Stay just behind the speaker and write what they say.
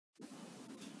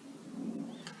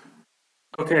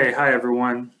Okay, hi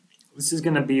everyone. This is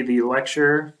going to be the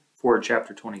lecture for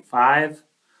chapter 25.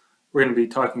 We're going to be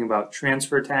talking about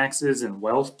transfer taxes and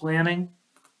wealth planning.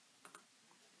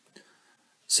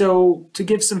 So, to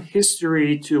give some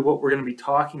history to what we're going to be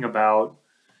talking about,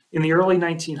 in the early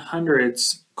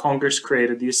 1900s, Congress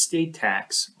created the estate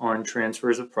tax on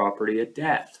transfers of property at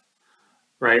death.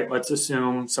 Right? Let's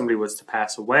assume somebody was to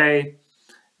pass away.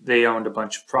 They owned a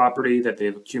bunch of property that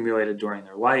they've accumulated during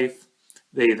their life.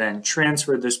 They then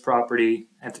transferred this property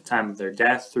at the time of their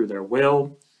death through their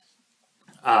will.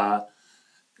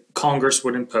 Congress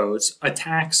would impose a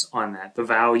tax on that, the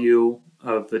value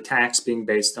of the tax being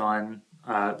based on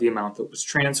the amount that was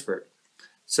transferred.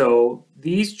 So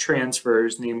these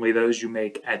transfers, namely those you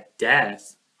make at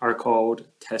death, are called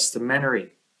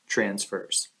testamentary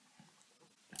transfers.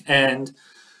 And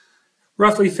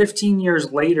roughly 15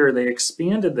 years later, they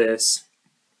expanded this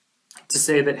to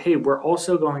say that, hey, we're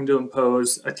also going to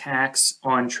impose a tax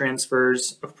on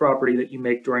transfers of property that you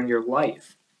make during your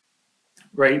life,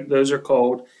 right? Those are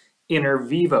called inter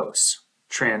vivos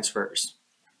transfers.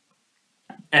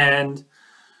 And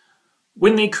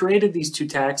when they created these two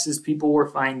taxes, people were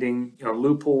finding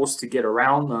loopholes to get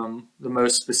around them. The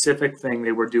most specific thing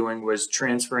they were doing was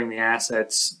transferring the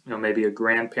assets, maybe a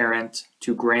grandparent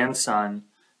to grandson,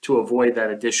 to avoid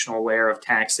that additional layer of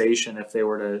taxation if they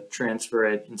were to transfer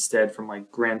it instead from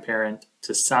like grandparent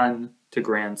to son to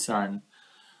grandson.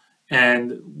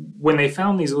 And when they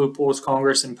found these loopholes,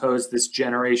 Congress imposed this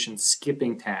generation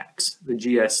skipping tax, the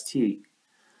GST.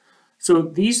 So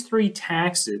these three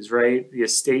taxes, right, the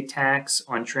estate tax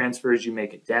on transfers you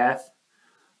make at death,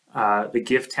 the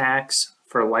gift tax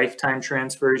for lifetime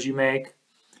transfers you make,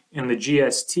 and the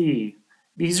GST,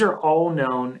 these are all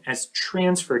known as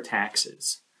transfer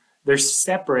taxes. They're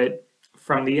separate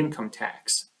from the income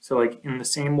tax. So like in the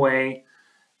same way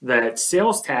that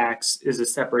sales tax is a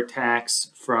separate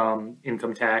tax from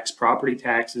income tax, property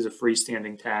tax is a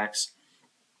freestanding tax,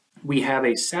 we have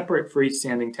a separate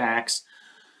freestanding tax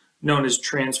known as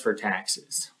transfer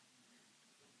taxes.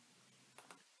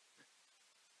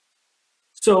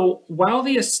 So while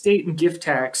the estate and gift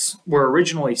tax were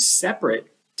originally separate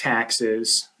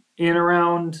taxes, in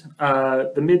around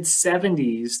the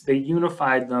mid-70s, they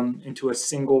unified them into a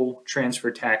single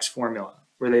transfer tax formula,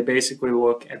 where they basically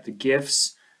look at the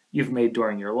gifts you've made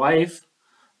during your life,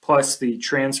 plus the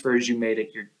transfers you made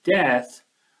at your death,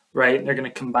 right? And they're going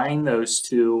to combine those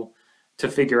two to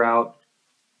figure out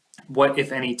what,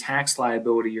 if any, tax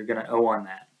liability you're going to owe on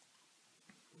that.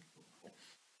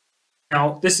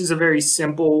 Now, this is a very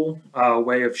simple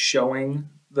way of showing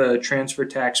the transfer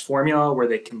tax formula where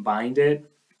they combined it.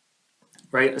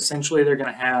 Right? Essentially, they're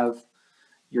going to have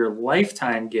your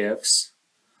lifetime gifts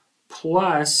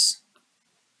plus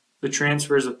the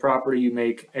transfers of property you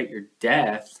make at your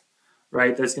death,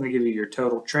 right? That's going to give you your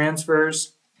total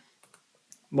transfers,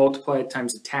 multiply it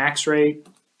times the tax rate,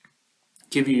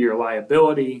 give you your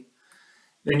liability.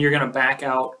 Then you're going to back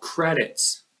out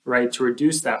credits, right, to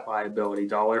reduce that liability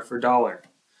dollar for dollar.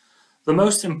 The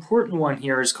most important one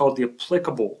here is called the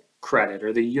applicable credit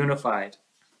or the unified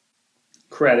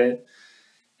credit.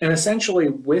 And essentially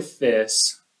with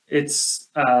this, it's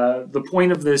the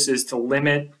point of this is to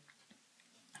limit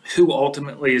who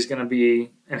ultimately is going to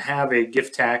be and have a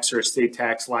gift tax or estate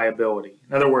tax liability.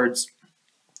 In other words,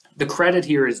 the credit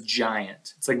here is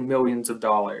giant. It's like millions of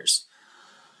dollars.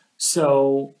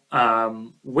 So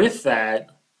with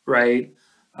that, right,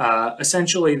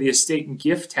 essentially the estate and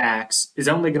gift tax is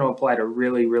only going to apply to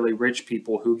really, really rich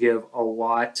people who give a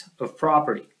lot of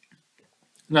property.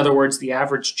 In other words, the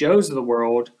average Joes of the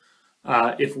world,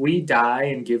 if we die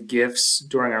and give gifts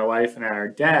during our life and at our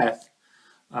death,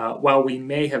 while we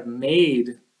may have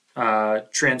made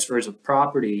transfers of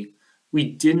property, we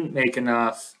didn't make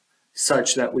enough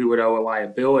such that we would owe a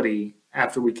liability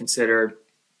after we consider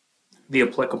the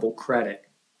applicable credit.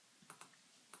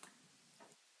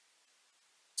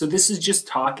 So this is just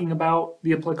talking about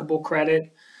the applicable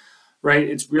credit. Right?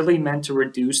 It's really meant to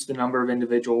reduce the number of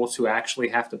individuals who actually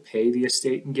have to pay the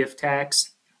estate and gift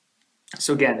tax.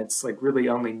 So again, it's like really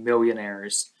only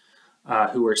millionaires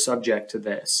who are subject to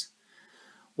this.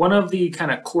 One of the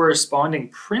kind of corresponding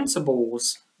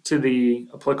principles to the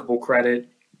applicable credit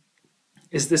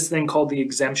is this thing called the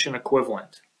exemption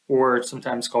equivalent, or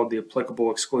sometimes called the applicable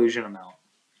exclusion amount.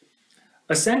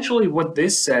 Essentially what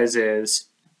this says is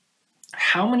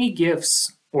how many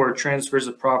gifts or transfers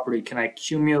of property can I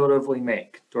cumulatively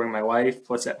make during my life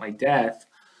plus at my death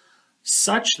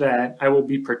such that I will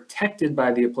be protected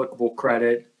by the applicable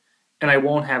credit and I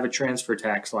won't have a transfer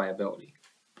tax liability.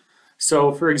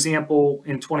 So for example,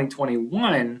 in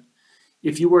 2021,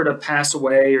 if you were to pass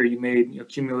away or you made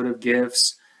cumulative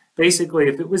gifts Basically,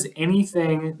 if it was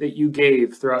anything that you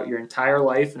gave throughout your entire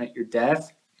life and at your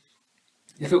death,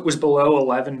 if it was below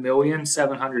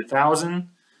 11,700,000,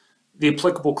 the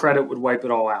applicable credit would wipe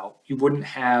it all out. You wouldn't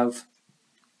have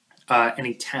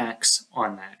any tax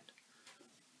on that.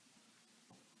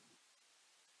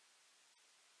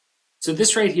 So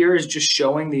this right here is just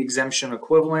showing the exemption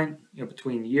equivalent,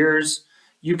 between years.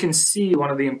 You can see one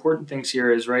of the important things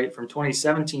here is, right, from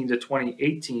 2017 to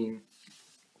 2018,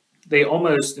 they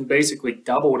almost and basically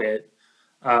doubled it,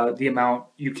 the amount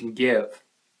you can give.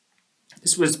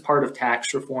 This was part of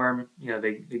tax reform.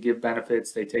 They give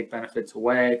benefits, they take benefits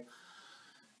away.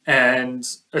 And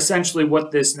essentially what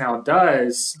this now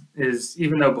does is,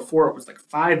 even though before it was like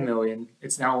 5 million,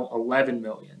 it's now 11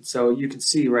 million. So you can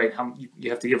see, right, how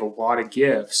you have to give a lot of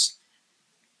gifts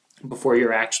before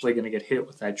you're actually going to get hit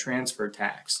with that transfer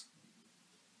tax.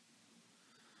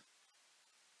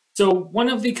 So one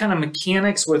of the kind of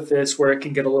mechanics with this where it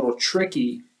can get a little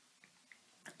tricky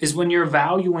is when you're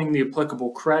valuing the applicable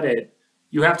credit,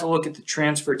 you have to look at the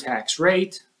transfer tax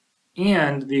rate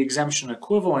and the exemption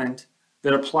equivalent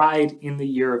that applied in the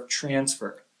year of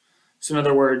transfer. So in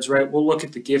other words, right, we'll look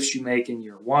at the gifts you make in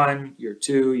year 1, year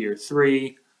 2, year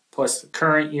 3, plus the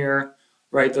current year,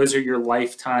 right? Those are your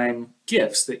lifetime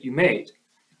gifts that you made.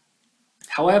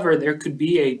 However, there could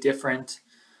be a different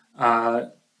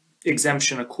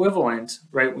exemption equivalent,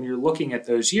 right, when you're looking at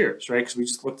those years, right? Because we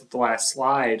just looked at the last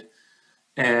slide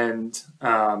and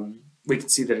we can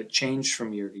see that it changed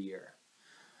from year to year.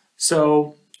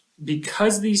 So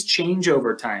because these change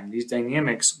over time, these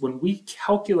dynamics, when we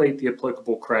calculate the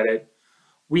applicable credit,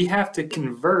 we have to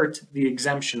convert the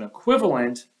exemption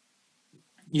equivalent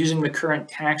using the current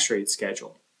tax rate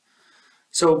schedule.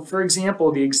 So for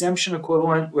example, the exemption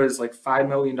equivalent was like $5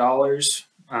 million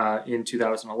in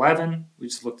 2011. We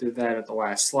just looked at that at the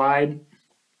last slide.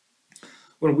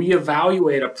 When we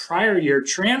evaluate a prior year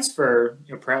transfer,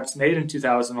 perhaps made in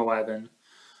 2011,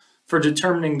 for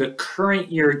determining the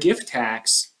current year gift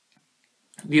tax,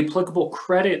 the applicable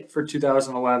credit for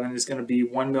 2011 is going to be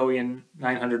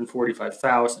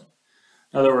 $1,945,000.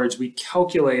 In other words, we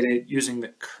calculate it using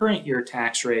the current year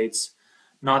tax rates,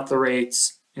 not the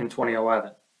rates in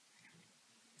 2011.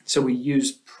 So we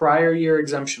use prior year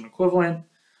exemption equivalent,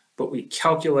 but we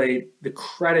calculate the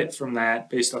credit from that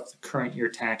based off the current year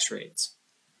tax rates.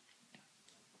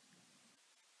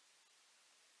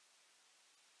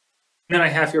 And then I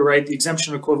have here, right, the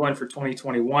exemption equivalent for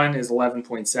 2021 is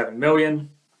 11.7 million.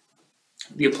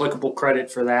 The applicable credit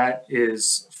for that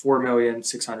is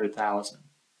 4,600,000,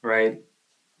 right?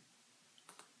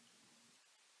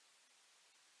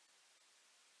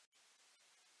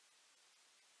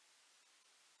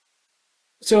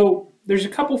 So there's a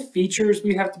couple features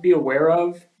we have to be aware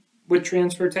of with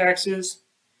transfer taxes.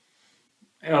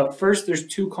 First, there's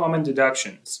 2 common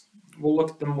deductions. We'll look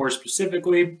at them more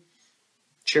specifically.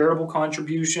 Charitable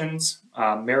contributions,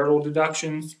 marital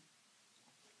deductions.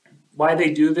 Why they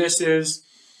do this is,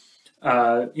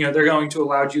 they're going to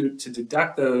allow you to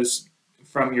deduct those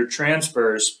from your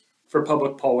transfers for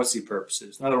public policy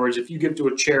purposes. In other words, if you give to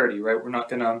a charity, right, we're not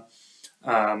going to,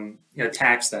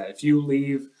 tax that. If you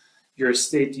leave your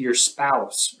estate to your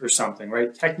spouse or something,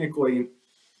 right, technically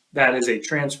that is a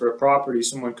transfer of property.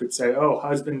 Someone could say, oh,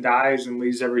 husband dies and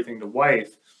leaves everything to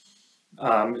wife.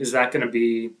 Is that going to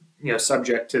be,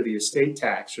 subject to the estate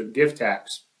tax or the gift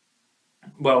tax?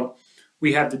 Well,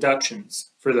 we have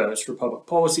deductions for those for public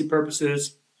policy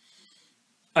purposes.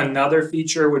 Another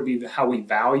feature would be how we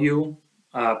value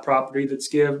property that's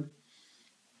given.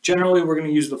 Generally, we're going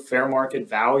to use the fair market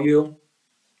value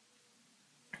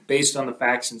based on the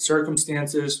facts and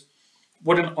circumstances,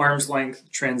 what an arm's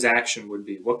length transaction would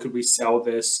be. What could we sell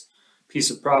this piece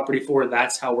of property for?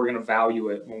 That's how we're going to value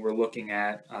it when we're looking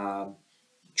at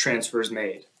transfers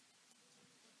made.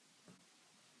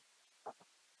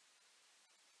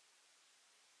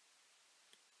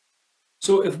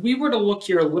 So if we were to look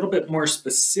here a little bit more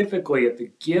specifically at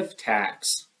the gift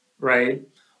tax, right,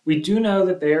 we do know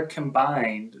that they are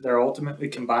combined. They're ultimately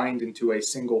combined into a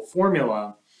single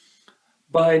formula,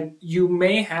 but you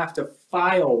may have to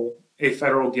file a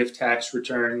federal gift tax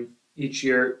return each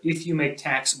year if you make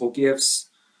taxable gifts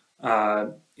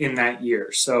in that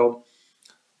year. So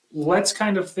let's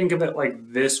kind of think of it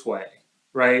like this way,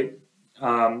 right?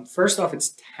 First off,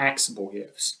 it's taxable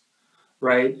gifts,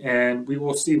 right? And we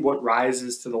will see what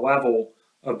rises to the level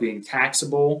of being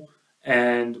taxable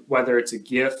and whether it's a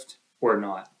gift or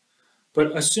not.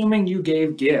 But assuming you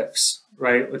gave gifts,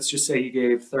 right? Let's just say you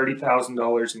gave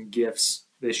 $30,000 in gifts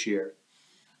this year.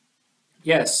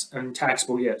 Yes, and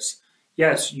taxable gifts.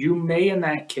 Yes, you may in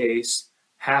that case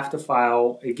have to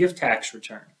file a gift tax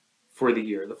return for the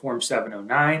year, the Form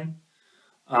 709.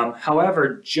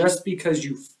 However, just because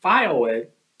you file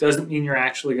it doesn't mean you're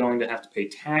actually going to have to pay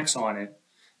tax on it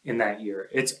in that year.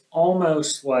 It's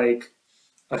almost like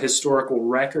a historical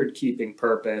record keeping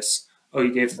purpose. Oh,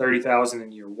 you gave 30,000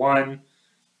 in year one,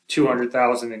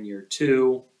 200,000 in year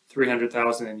two,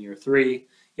 300,000 in year three.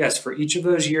 Yes, for each of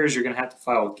those years, you're going to have to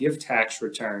file a gift tax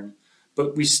return,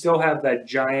 but we still have that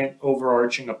giant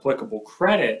overarching applicable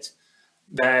credit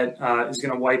that is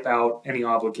going to wipe out any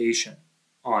obligation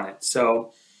on it.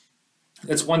 So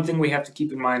that's one thing we have to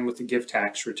keep in mind with the gift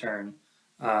tax return.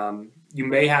 You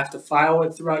may have to file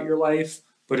it throughout your life,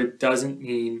 but it doesn't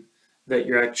mean that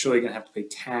you're actually going to have to pay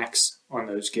tax on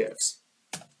those gifts.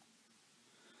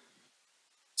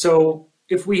 So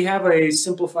if we have a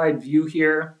simplified view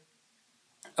here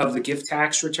of the gift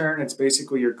tax return, it's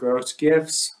basically your gross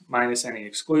gifts minus any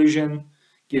exclusion,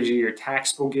 gives you your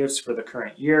taxable gifts for the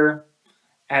current year.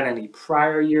 Add any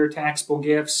prior year taxable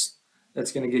gifts,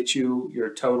 that's going to get you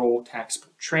your total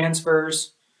taxable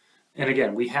transfers. And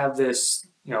again, we have this,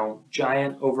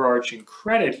 giant overarching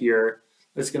credit here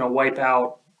that's going to wipe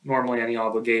out normally any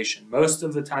obligation. Most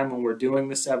of the time when we're doing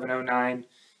the 709,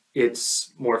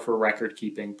 it's more for record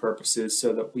keeping purposes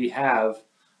so that we have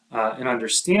an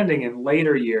understanding in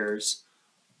later years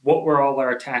what were all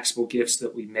our taxable gifts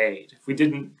that we made. If we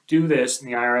didn't do this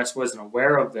and the IRS wasn't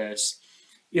aware of this,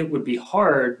 it would be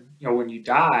hard, when you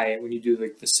die, when you do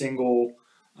the single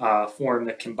form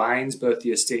that combines both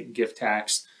the estate and gift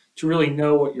tax, to really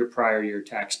know what your prior year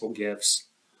taxable gifts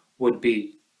would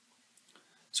be.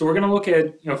 So we're going to look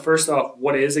at, first off,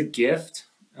 what is a gift?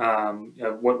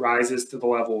 What rises to the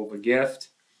level of a gift?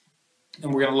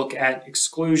 And we're going to look at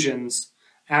exclusions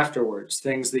afterwards,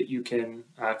 things that you can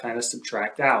kind of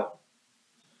subtract out.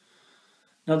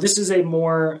 Now, this is a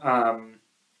more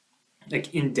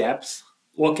in-depth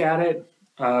look at it,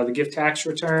 the gift tax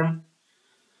return.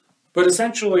 But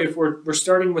essentially, if we're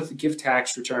starting with the gift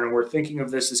tax return and we're thinking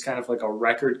of this as kind of like a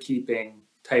record-keeping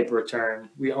type return,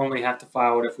 we only have to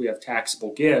file it if we have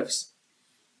taxable gifts.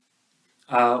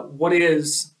 What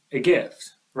is a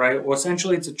gift, right? Well,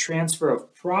 essentially, it's a transfer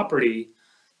of property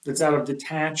that's out of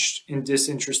detached and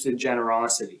disinterested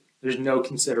generosity. There's no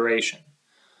consideration.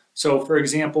 So, for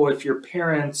example, if your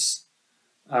parents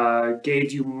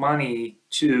gave you money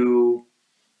to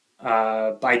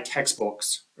buy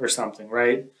textbooks or something,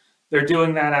 right? They're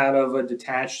doing that out of a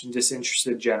detached and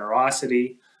disinterested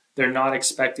generosity. They're not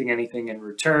expecting anything in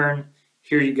return.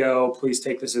 Here you go, please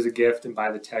take this as a gift and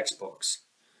buy the textbooks.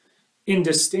 In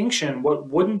distinction, what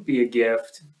wouldn't be a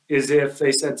gift is if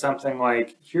they said something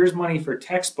like, here's money for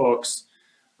textbooks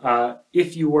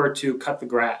if you were to cut the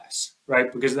grass,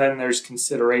 right? Because then there's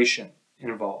consideration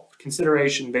involved.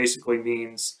 Consideration basically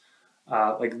means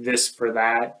like this for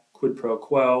that, quid pro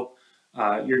quo.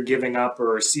 You're giving up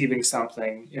or receiving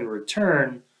something in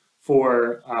return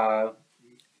for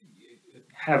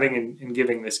having and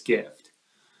giving this gift.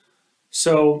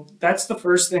 So that's the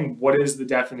first thing. What is the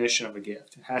definition of a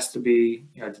gift? It has to be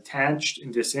detached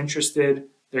and disinterested.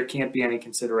 There can't be any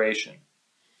consideration.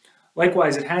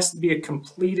 Likewise, it has to be a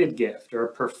completed gift or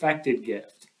a perfected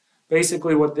gift.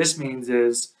 Basically, what this means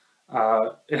is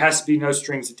it has to be no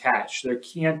strings attached. There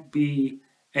can't be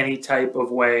any type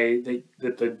of way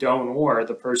that the donor,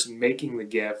 the person making the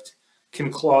gift,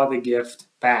 can claw the gift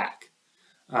back.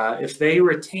 If they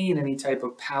retain any type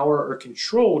of power or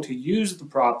control to use the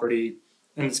property,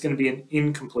 then it's going to be an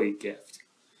incomplete gift.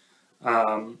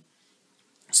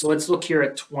 So let's look here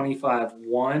at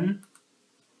 25.1.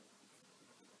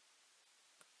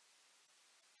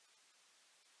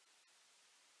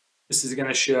 This is going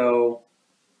to show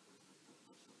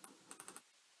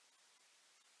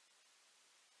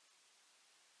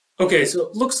okay, so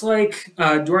it looks like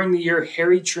during the year,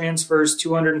 Harry transfers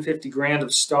 250 grand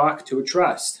of stock to a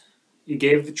trust. He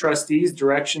gave the trustees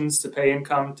directions to pay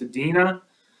income to Dina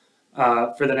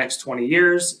for the next 20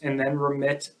 years and then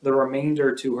remit the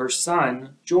remainder to her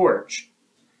son, George.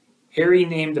 Harry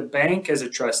named a bank as a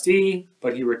trustee,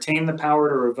 but he retained the power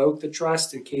to revoke the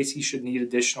trust in case he should need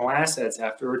additional assets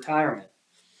after retirement.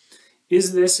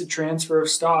 Is this a transfer of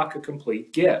stock a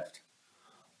complete gift?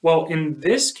 Well, in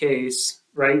this case,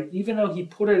 right, even though he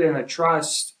put it in a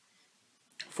trust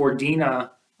for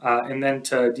Dina and then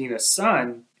to Dina's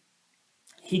son,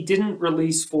 he didn't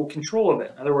release full control of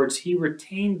it. In other words, he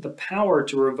retained the power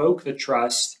to revoke the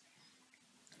trust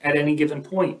at any given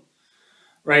point,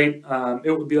 right?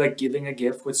 It would be like giving a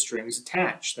gift with strings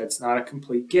attached. That's not a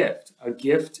complete gift. A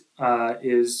gift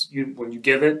is, when you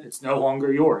give it, it's no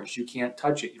longer yours. You can't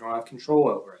touch it. You don't have control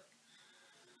over it.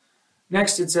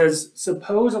 Next, it says,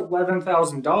 suppose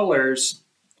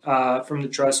 $11,000 from the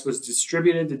trust was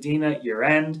distributed to Dina at year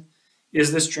end.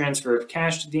 Is this transfer of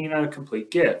cash to Dina a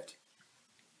complete gift?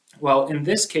 Well, in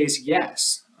this case,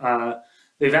 yes.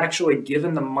 They've actually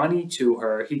given the money to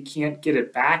her. He can't get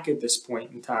it back at this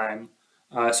point in time,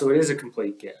 so it is a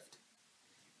complete gift.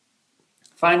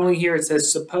 Finally, here it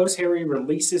says, suppose Harry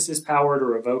releases his power to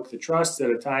revoke the trust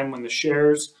at a time when the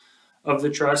shares of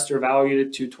the trust are valued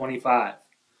at $225.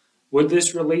 Would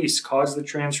this release cause the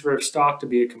transfer of stock to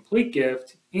be a complete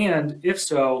gift? And if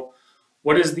so,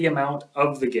 what is the amount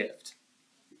of the gift?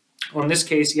 Well, in this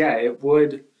case, yeah, it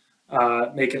would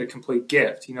make it a complete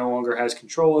gift. He no longer has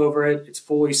control over it. It's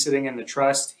fully sitting in the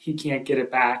trust. He can't get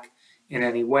it back in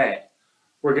any way.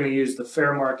 We're going to use the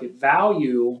fair market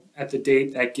value at the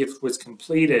date that gift was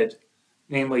completed,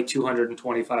 namely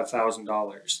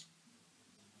 $225,000.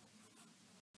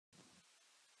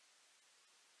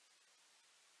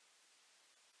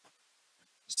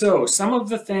 So some of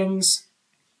the things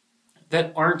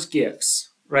that aren't gifts,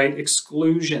 right?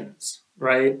 Exclusions,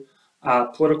 right?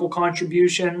 Political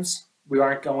contributions, we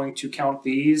aren't going to count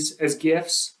these as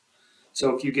gifts.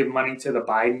 So if you give money to the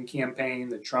Biden campaign,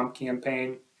 the Trump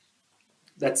campaign,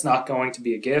 that's not going to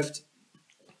be a gift.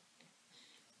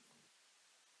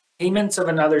 Payments of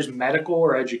another's medical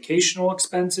or educational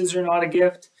expenses are not a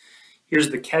gift. Here's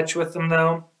the catch with them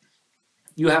though.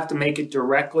 You have to make it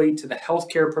directly to the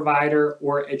healthcare provider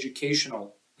or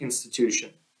educational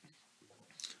institution.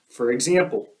 For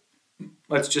example,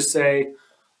 let's just say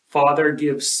father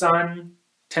gives son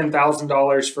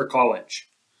 $10,000 for college.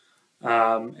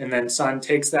 And then son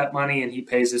takes that money and he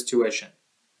pays his tuition,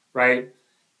 right?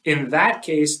 In that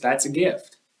case, that's a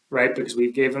gift, right? Because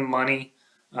we gave him money.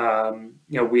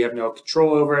 We have no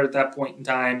control over it at that point in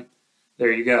time.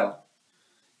 There you go.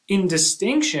 In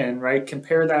distinction, right,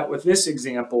 compare that with this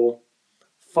example.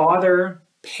 Father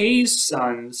pays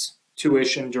son's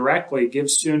tuition directly,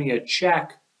 gives SUNY a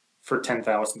check for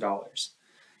 $10,000.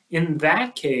 In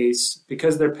that case,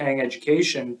 because they're paying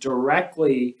education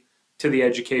directly to the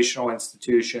educational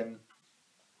institution,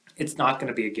 it's not going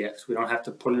to be a gift. We don't have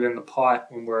to put it in the pot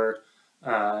when we're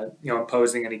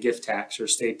imposing any gift tax or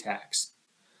state tax.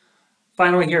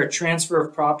 Finally here, a transfer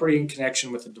of property in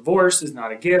connection with a divorce is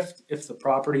not a gift if the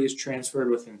property is transferred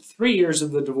within 3 years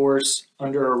of the divorce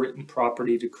under a written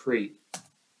property decree.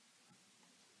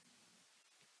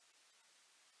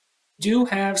 Do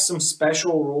have some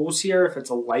special rules here if it's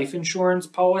a life insurance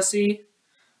policy.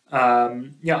 I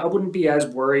wouldn't be as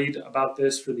worried about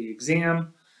this for the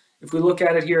exam. If we look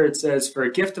at it here, it says for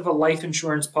a gift of a life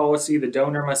insurance policy, the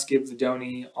donor must give the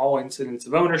donee all incidents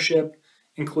of ownership,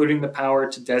 including the power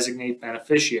to designate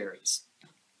beneficiaries.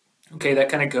 Okay, that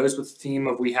kind of goes with the theme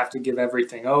of we have to give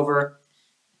everything over.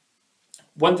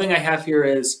 One thing I have here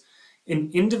is an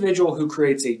individual who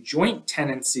creates a joint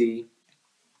tenancy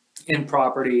in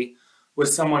property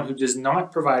with someone who does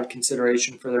not provide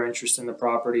consideration for their interest in the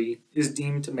property is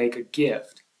deemed to make a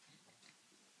gift.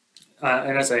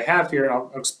 And as I have here,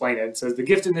 I'll explain it. It says the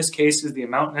gift in this case is the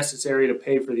amount necessary to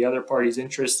pay for the other party's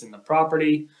interest in the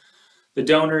property. The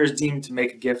donor is deemed to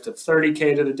make a gift of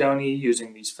 $30,000 to the donee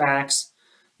using these facts,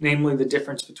 namely the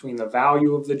difference between the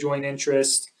value of the joint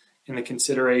interest and the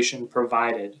consideration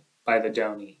provided by the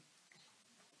donee.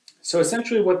 So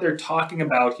essentially what they're talking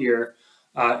about here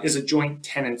is a joint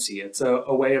tenancy. It's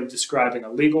a way of describing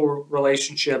a legal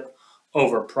relationship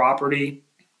over property.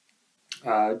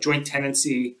 Joint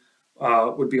tenancy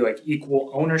would be like equal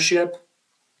ownership.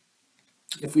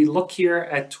 If we look here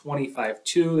at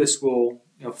 25.2, this will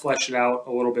flesh it out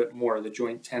a little bit more, the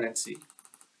joint tenancy.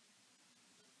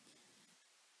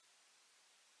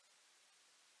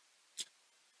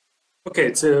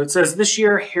 Okay, so it says this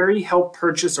year, Harry helped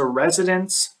purchase a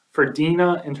residence for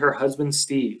Dina and her husband,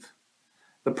 Steve.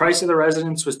 The price of the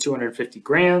residence was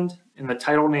 $250,000, and the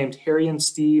title named Harry and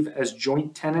Steve as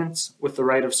joint tenants with the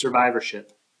right of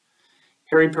survivorship.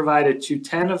 Harry provided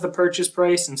 $210,000 of the purchase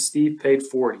price, and Steve paid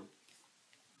 $40,000.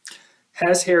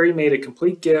 Has Harry made a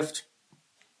complete gift,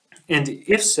 and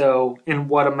if so, in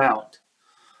what amount?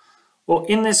 Well,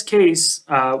 in this case,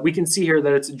 we can see here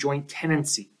that it's a joint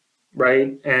tenancy,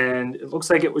 right? And it looks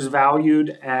like it was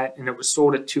valued at, and it was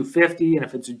sold at $250,000. And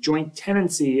if it's a joint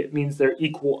tenancy, it means they're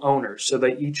equal owners. So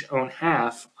they each own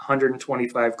half,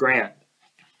 $125,000.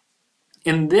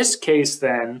 In this case,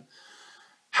 then,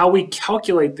 how we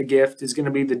calculate the gift is going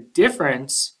to be the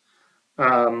difference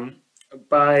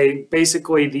by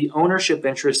basically the ownership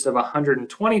interest of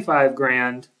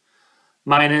 $125,000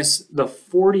 minus the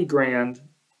 $40,000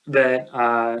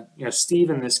 that Steve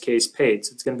in this case paid.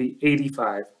 So it's going to be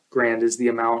 $85,000 is the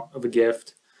amount of a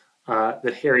gift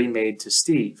that Harry made to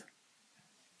Steve.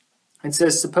 It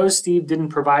says, suppose Steve didn't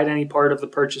provide any part of the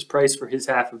purchase price for his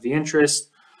half of the interest.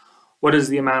 what is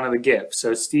the amount of the gift?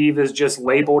 So Steve is just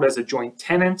labeled as a joint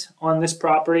tenant on this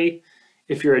property.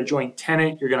 If you're a joint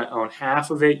tenant, you're going to own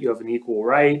half of it. You have an equal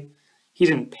right. He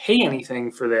didn't pay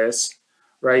anything for this,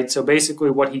 right? So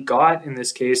basically what he got in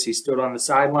this case, he stood on the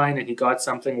sideline and he got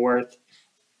something worth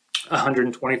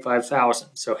 $125,000.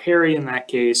 So Harry in that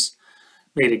case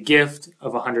made a gift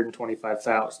of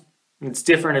 $125,000. It's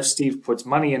different if Steve puts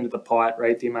money into the pot,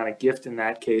 right? The amount of gift in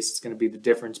that case is going to be the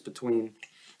difference between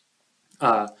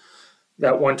that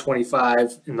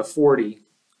 125 and the 40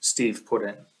 Steve put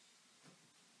in.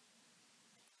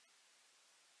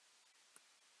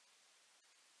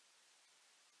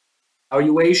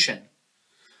 Valuation,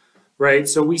 right?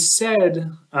 So we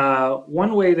said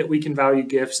one way that we can value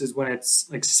gifts is when it's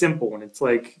like simple, when it's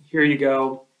like, here you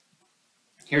go,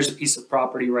 here's a piece of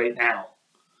property right now.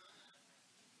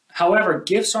 However,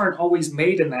 gifts aren't always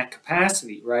made in that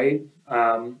capacity, right?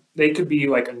 They could be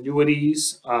like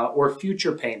annuities or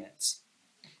future payments.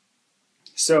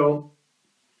 So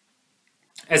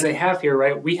as I have here,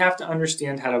 right, we have to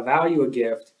understand how to value a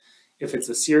gift if it's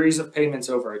a series of payments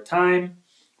over a time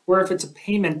or if it's a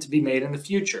payment to be made in the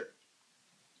future.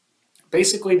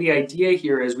 Basically, the idea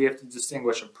here is we have to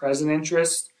distinguish a present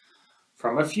interest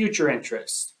from a future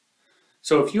interest.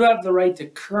 So if you have the right to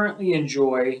currently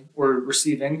enjoy or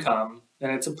receive income, then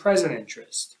it's a present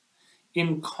interest.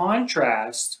 In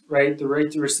contrast, right, the right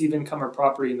to receive income or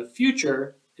property in the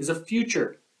future is a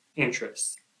future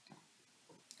interest.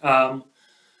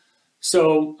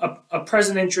 So a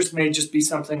present interest may just be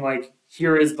something like,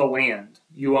 here is the land,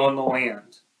 you own the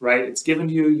land, right? It's given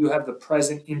to you, you have the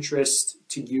present interest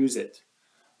to use it,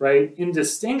 right? In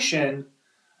distinction,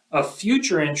 a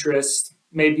future interest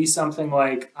may be something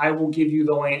like, I will give you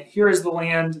the land, here is the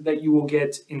land that you will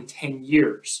get in 10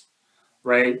 years,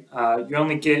 right? You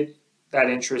only get that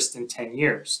interest in 10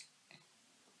 years.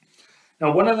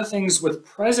 Now, one of the things with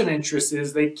present interest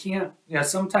is they can't,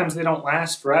 sometimes they don't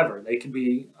last forever. They can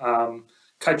be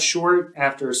cut short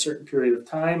after a certain period of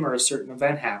time or a certain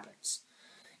event happens.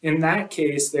 In that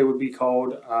case, they would be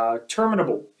called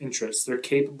terminable interests. They're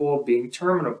capable of being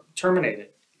terminated.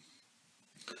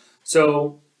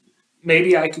 So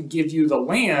maybe I could give you the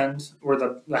land or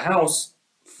the house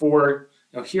for,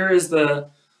 here is the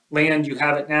land, you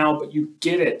have it now, but you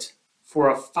get it for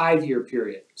a 5-year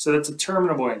period. So that's a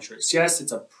terminable interest. Yes,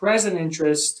 it's a present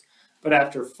interest, but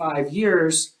after 5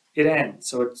 years, it ends,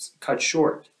 so it's cut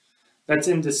short. That's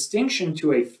in distinction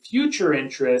to a future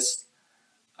interest.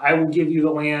 I will give you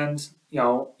the land,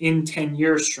 in 10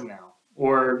 years from now,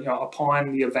 or,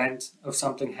 upon the event of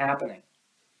something happening.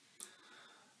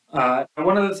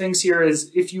 One of the things here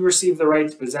is if you receive the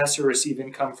right to possess or receive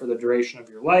income for the duration of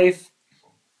your life,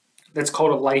 that's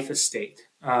called a life estate.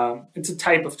 It's a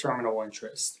type of terminable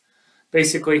interest.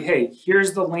 Basically, hey,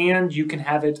 here's the land, you can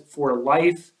have it for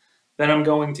life, then I'm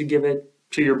going to give it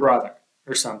to your brother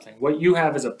or something. What you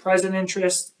have is a present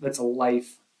interest, that's a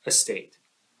life estate.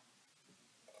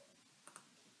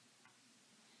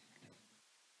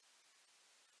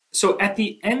 So at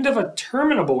the end of a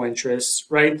terminable interest,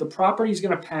 right, the property is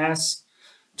going to pass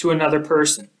to another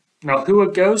person. Now, who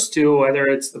it goes to, whether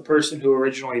it's the person who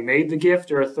originally made the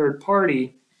gift or a third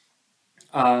party,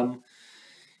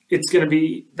 it's going to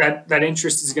be, that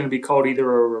interest is going to be called either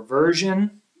a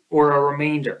reversion or a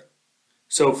remainder.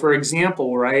 So for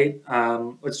example, right,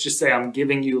 let's just say I'm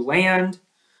giving you land.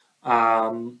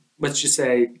 Let's just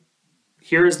say,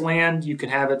 here's land, you can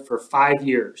have it for 5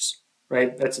 years,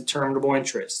 right? That's a terminable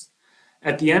interest.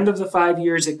 At the end of the 5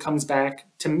 years, it comes back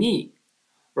to me,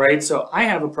 right? So I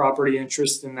have a property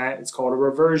interest in that. It's called a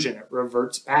reversion. It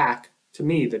reverts back to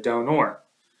me, the donor.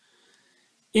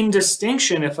 In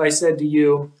distinction, if I said to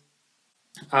you,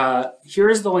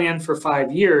 here's the land for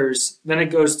 5 years, then it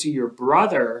goes to your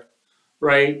brother,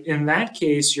 right? In that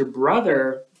case, your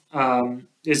brother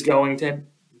is going to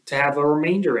have a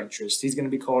remainder interest. He's going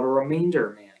to be called a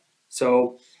remainder man.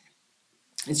 So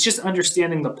it's just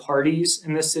understanding the parties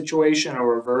in this situation, a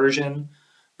reversion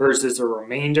versus a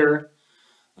remainder.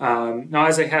 Now,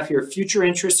 as I have here, future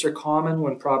interests are common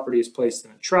when property is placed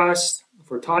in a trust. If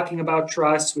we're talking about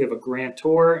trusts, we have a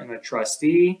grantor and a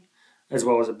trustee, as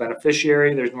well as a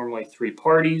beneficiary. There's normally 3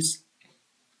 parties.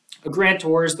 A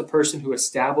grantor is the person who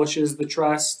establishes the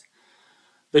trust.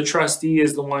 The trustee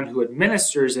is the one who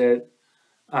administers it.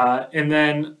 And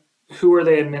then who are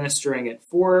they administering it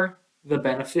for? The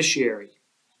beneficiary.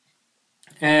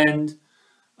 And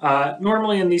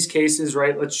normally in these cases,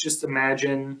 right, let's just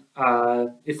imagine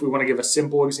if we want to give a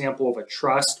simple example of a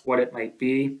trust, what it might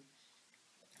be.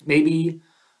 Maybe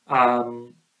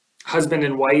husband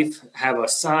and wife have a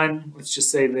son. Let's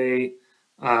just say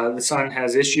the son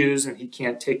has issues and he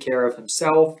can't take care of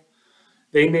himself.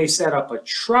 They may set up a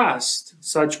trust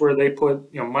such where they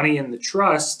put money in the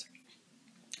trust.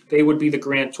 They would be the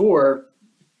grantor.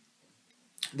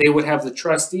 They would have the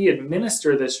trustee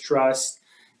administer this trust,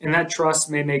 and that trust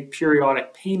may make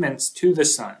periodic payments to the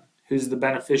son, who's the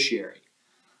beneficiary.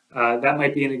 That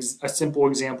might be a simple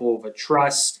example of a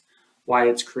trust, why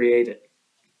it's created.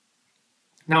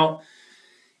 Now,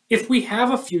 if we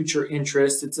have a future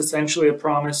interest, it's essentially a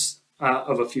promise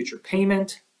of a future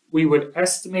payment. We would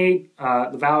estimate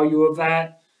the value of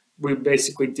that. We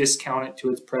basically discount it to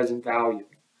its present value.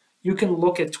 You can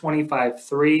look at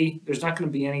 25.3. There's not going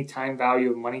to be any time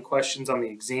value of money questions on the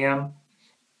exam.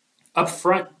 Up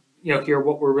front, here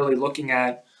what we're really looking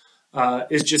at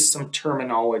is just some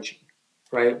terminology,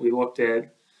 right? We looked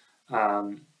at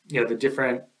the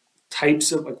different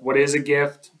types of what is a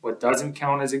gift, what doesn't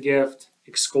count as a gift,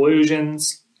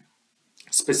 exclusions,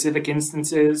 specific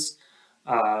instances,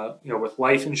 with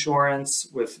life insurance,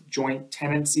 with joint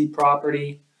tenancy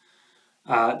property.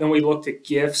 Then we looked at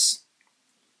gifts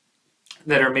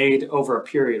that are made over a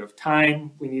period of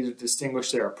time. We need to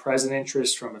distinguish there a present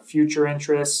interest from a future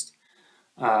interest.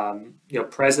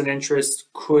 Present interest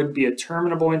could be a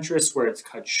terminable interest where it's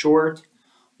cut short.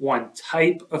 One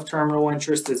type of terminable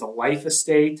interest is a life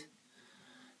estate.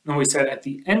 And we said at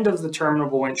the end of the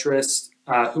terminable interest,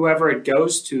 whoever it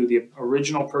goes to, the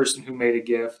original person who made a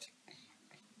gift,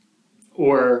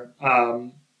 or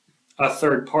a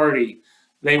third party,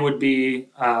 they would be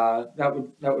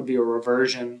that would be a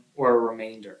reversion or a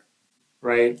remainder,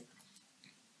 right?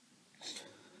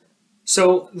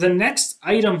 So the next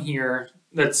item here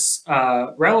that's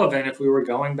relevant, if we were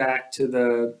going back to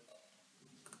the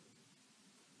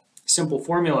simple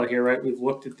formula here, right? We've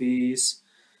looked at these.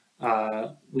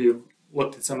 We've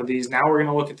looked at some of these. Now we're going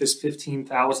to look at this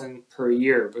 15,000 per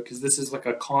year, because this is like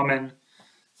a common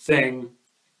thing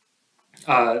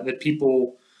that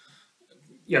people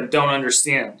don't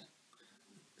understand.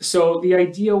 So the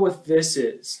idea with this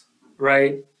is,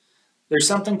 right, there's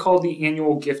something called the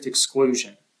annual gift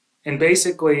exclusion. And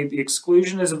basically, the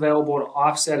exclusion is available to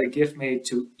offset a gift made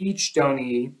to each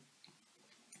donee.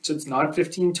 So it's not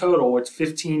 15 total, it's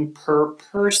 15 per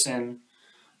person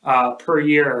per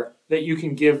year that you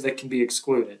can give that can be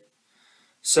excluded.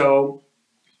 So,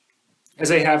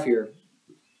 as I have here,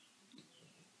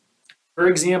 for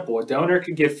example, a donor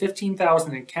could give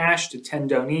 $15,000 in cash to 10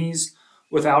 donees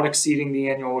without exceeding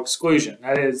the annual exclusion.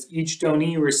 That is, each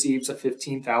donee receives a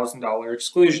 $15,000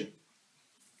 exclusion.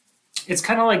 It's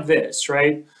kind of like this,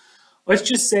 right? Let's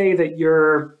just say that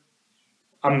you're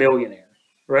a millionaire,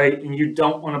 right? And you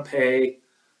don't want to pay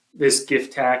this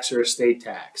gift tax or estate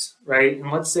tax, right?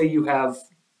 And let's say you have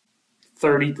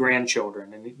 30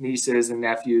 grandchildren and nieces and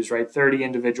nephews, right? 30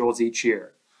 individuals each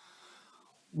year.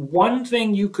 One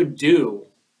thing you could do,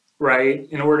 right,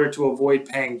 in order to avoid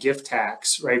paying gift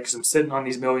tax, right, because I'm sitting on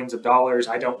these millions of dollars,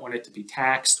 I don't want it to be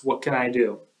taxed. What can I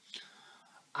do?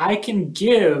 I can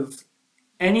give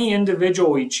any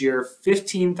individual each year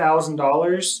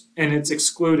 $15,000 and it's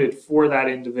excluded for that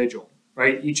individual,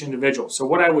 right, each individual. So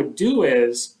what I would do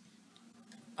is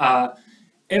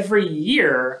every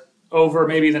year over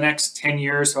maybe the next 10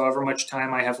 years, however much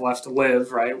time I have left to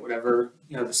live, right, whatever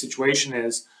the situation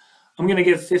is, I'm going to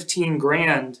give 15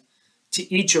 grand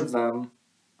to each of them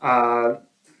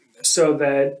so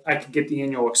that I can get the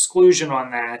annual exclusion on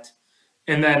that.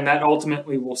 And then that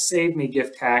ultimately will save me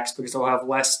gift tax because I'll have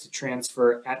less to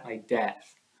transfer at my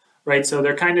death, right? So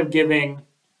they're kind of giving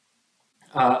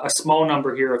a small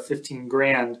number here of 15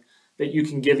 grand that you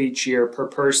can give each year per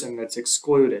person that's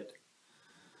excluded.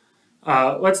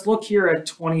 Let's look here at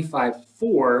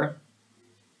 25.4.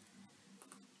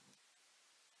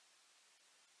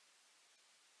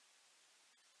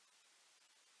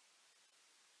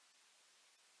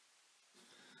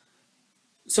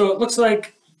 So it looks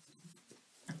like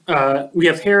we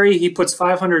have Harry. He puts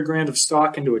 500 grand of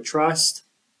stock into a trust.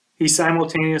 He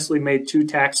simultaneously made 2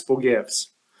 taxable gifts,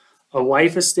 a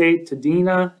life estate to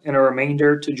Dina and a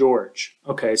remainder to George.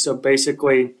 Okay, so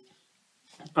basically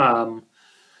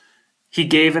he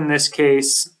gave, in this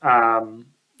case,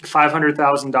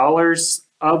 $500,000,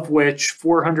 of which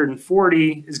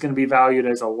 440 is going to be valued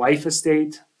as a life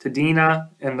estate to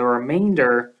Dina, and the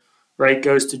remainder, right,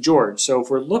 goes to George. So if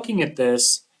we're looking at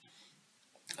this,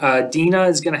 Dina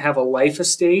is going to have a life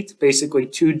estate, basically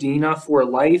to Dina for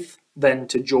life, then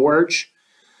to George.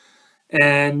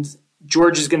 And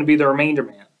George is going to be the remainder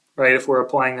man, right, if we're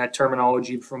applying that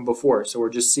terminology from before. So we're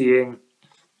just seeing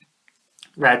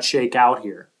that shake out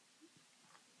here.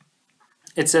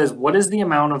 It says, what is the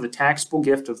amount of the taxable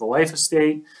gift of the life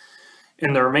estate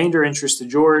and the remainder interest to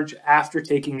George after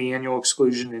taking the annual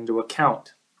exclusion into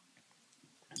account?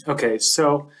 Okay,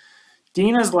 so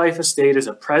Dina's life estate is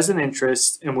a present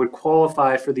interest and would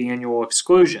qualify for the annual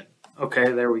exclusion.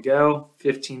 Okay, there we go,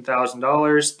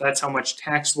 $15,000. That's how much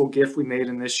taxable gift we made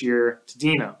in this year to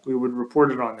Dina. We would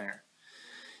report it on there.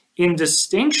 In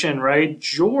distinction, right,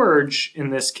 George, in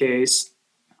this case,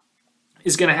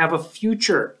 is going to have a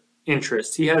future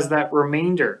interest. He has that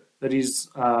remainder that he's,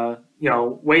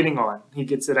 waiting on. He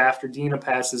gets it after Dina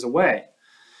passes away.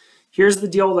 Here's the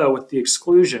deal, though, with the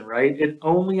exclusion, right? It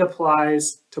only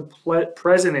applies to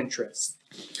present interests.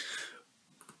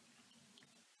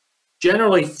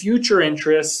 Generally, future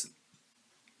interests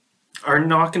are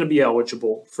not going to be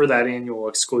eligible for that annual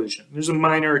exclusion. There's a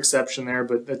minor exception there,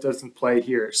 but that doesn't play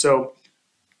here. So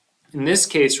in this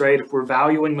case, right, if we're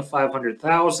valuing the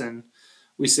 $500,000,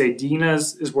 we say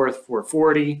Dina's is worth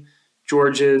 $440,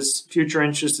 George's future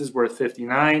interest is worth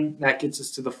 $59. That gets us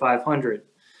to the $500.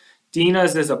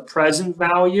 Dina's is a present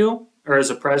value, or as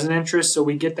a present interest, so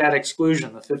we get that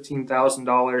exclusion, the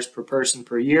 $15,000 per person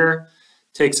per year,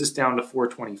 takes us down to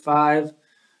 $425.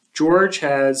 George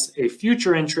has a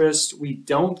future interest. We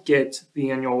don't get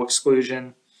the annual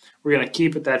exclusion. We're going to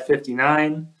keep it that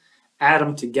 $59. Add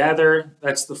them together,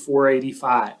 that's the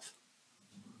 $485.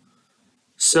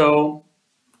 So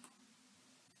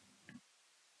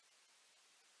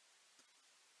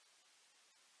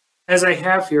as I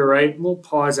have here, right, we'll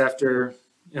pause after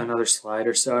another slide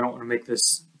or so. I don't want to make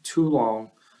this too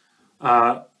long.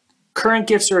 Current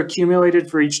gifts are accumulated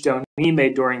for each donee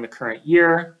made during the current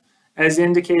year. As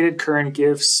indicated, current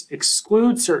gifts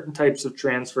exclude certain types of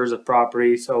transfers of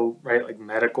property. So, right, like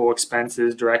medical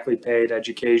expenses, directly paid,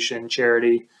 education,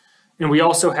 charity. And we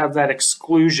also have that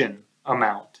exclusion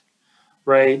amount,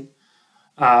 right?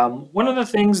 One of the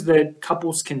things that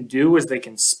couples can do is they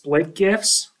can split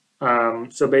gifts.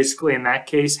 So basically, in that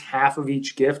case, half of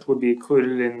each gift would be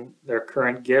included in their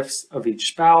current gifts of each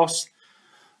spouse.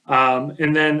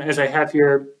 And then, as I have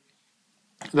here,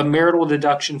 the marital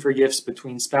deduction for gifts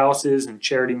between spouses and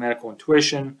charity, medical, and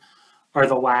tuition are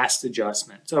the last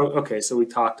adjustment. So, okay, so we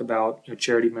talked about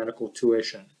charity, medical,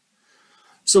 tuition.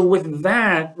 So with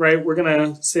that, right, we're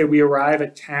going to say we arrive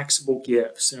at taxable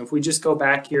gifts. And if we just go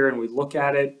back here and we look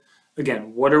at it,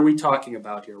 again, what are we talking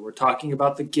about here? We're talking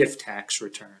about the gift tax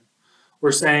return.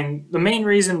 We're saying the main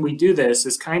reason we do this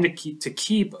is kind of to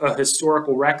keep a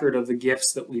historical record of the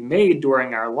gifts that we made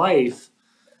during our life,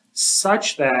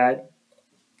 such that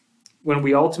when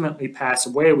we ultimately pass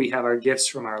away, we have our gifts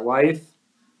from our life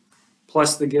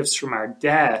plus the gifts from our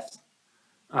death,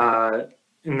 and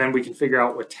then we can figure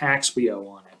out what tax we owe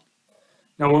on it.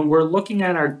 Now, when we're looking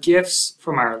at our gifts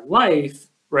from our life,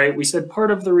 right, we said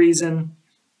part of the reason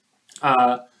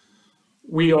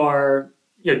we are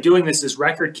doing this is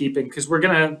record keeping, because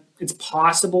it's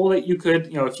possible that you could,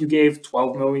 if you gave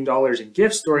 $12 million in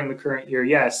gifts during the current year,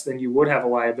 yes, then you would have a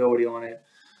liability on it.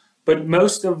 But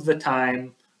most of the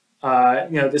time,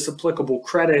 this applicable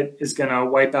credit is going to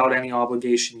wipe out any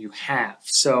obligation you have.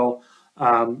 So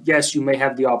yes, you may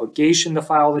have the obligation to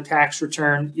file the tax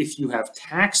return if you have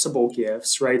taxable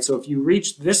gifts, right? So if you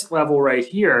reach this level right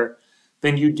here,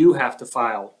 then you do have to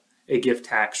file a gift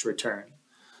tax return.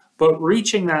 But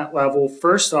reaching that level,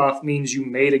 first off, means you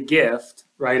made a gift,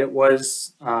 right? It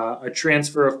was a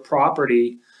transfer of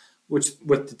property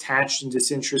with detached and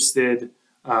disinterested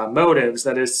motives.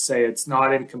 That is to say, it's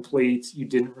not incomplete, you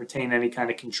didn't retain any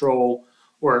kind of control,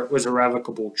 or it was a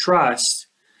revocable trust.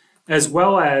 As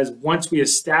well as, once we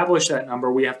establish that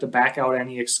number, we have to back out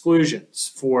any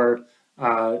exclusions for,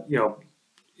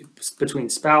 between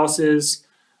spouses,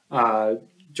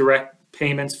 direct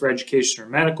payments for education or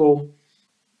medical.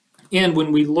 And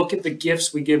when we look at the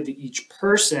gifts we give to each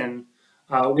person,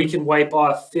 we can wipe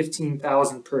off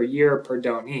 $15,000 per year per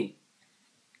donee.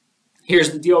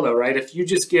 Here's the deal though, right? If you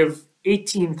just give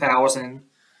 $18,000,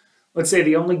 let's say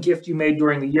the only gift you made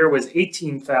during the year was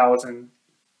 $18,000,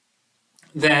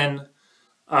 then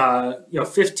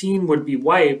 15 would be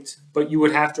wiped, but you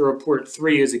would have to report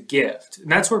 3 as a gift.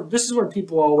 And this is where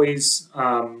people always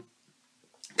kind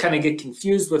of get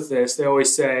confused with this. They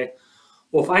always say,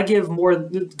 well, if I give more,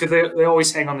 because they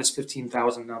always hang on this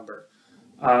 15,000 number.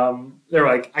 They're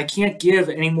like, I can't give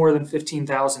any more than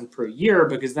 15,000 per year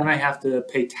because then I have to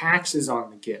pay taxes on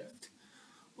the gift.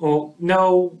 Well,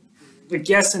 no, like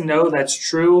yes and no, that's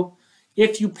true.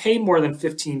 If you pay more than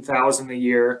 15,000 a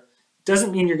year, it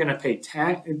doesn't mean you're going to pay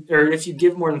tax, or if you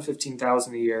give more than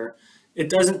 15,000 a year, it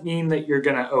doesn't mean that you're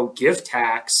going to owe gift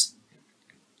tax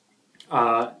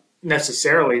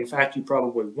necessarily. In fact, you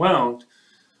probably won't.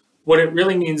 What it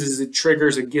really means is it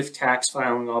triggers a gift tax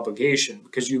filing obligation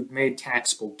because you've made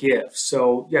taxable gifts.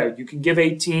 So yeah, you can give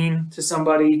 18 to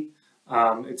somebody.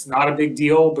 It's not a big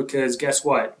deal because guess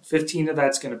what? 15 of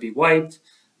that's going to be wiped.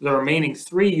 the remaining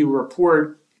 3 you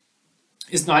report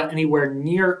is not anywhere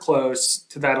near close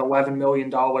to that $11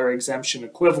 million exemption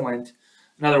equivalent.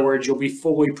 In other words, you'll be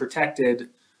fully protected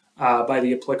by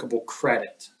the applicable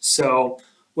credit. So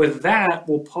with that,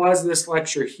 we'll pause this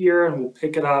lecture here and we'll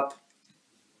pick it up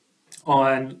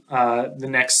on the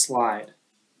next slide.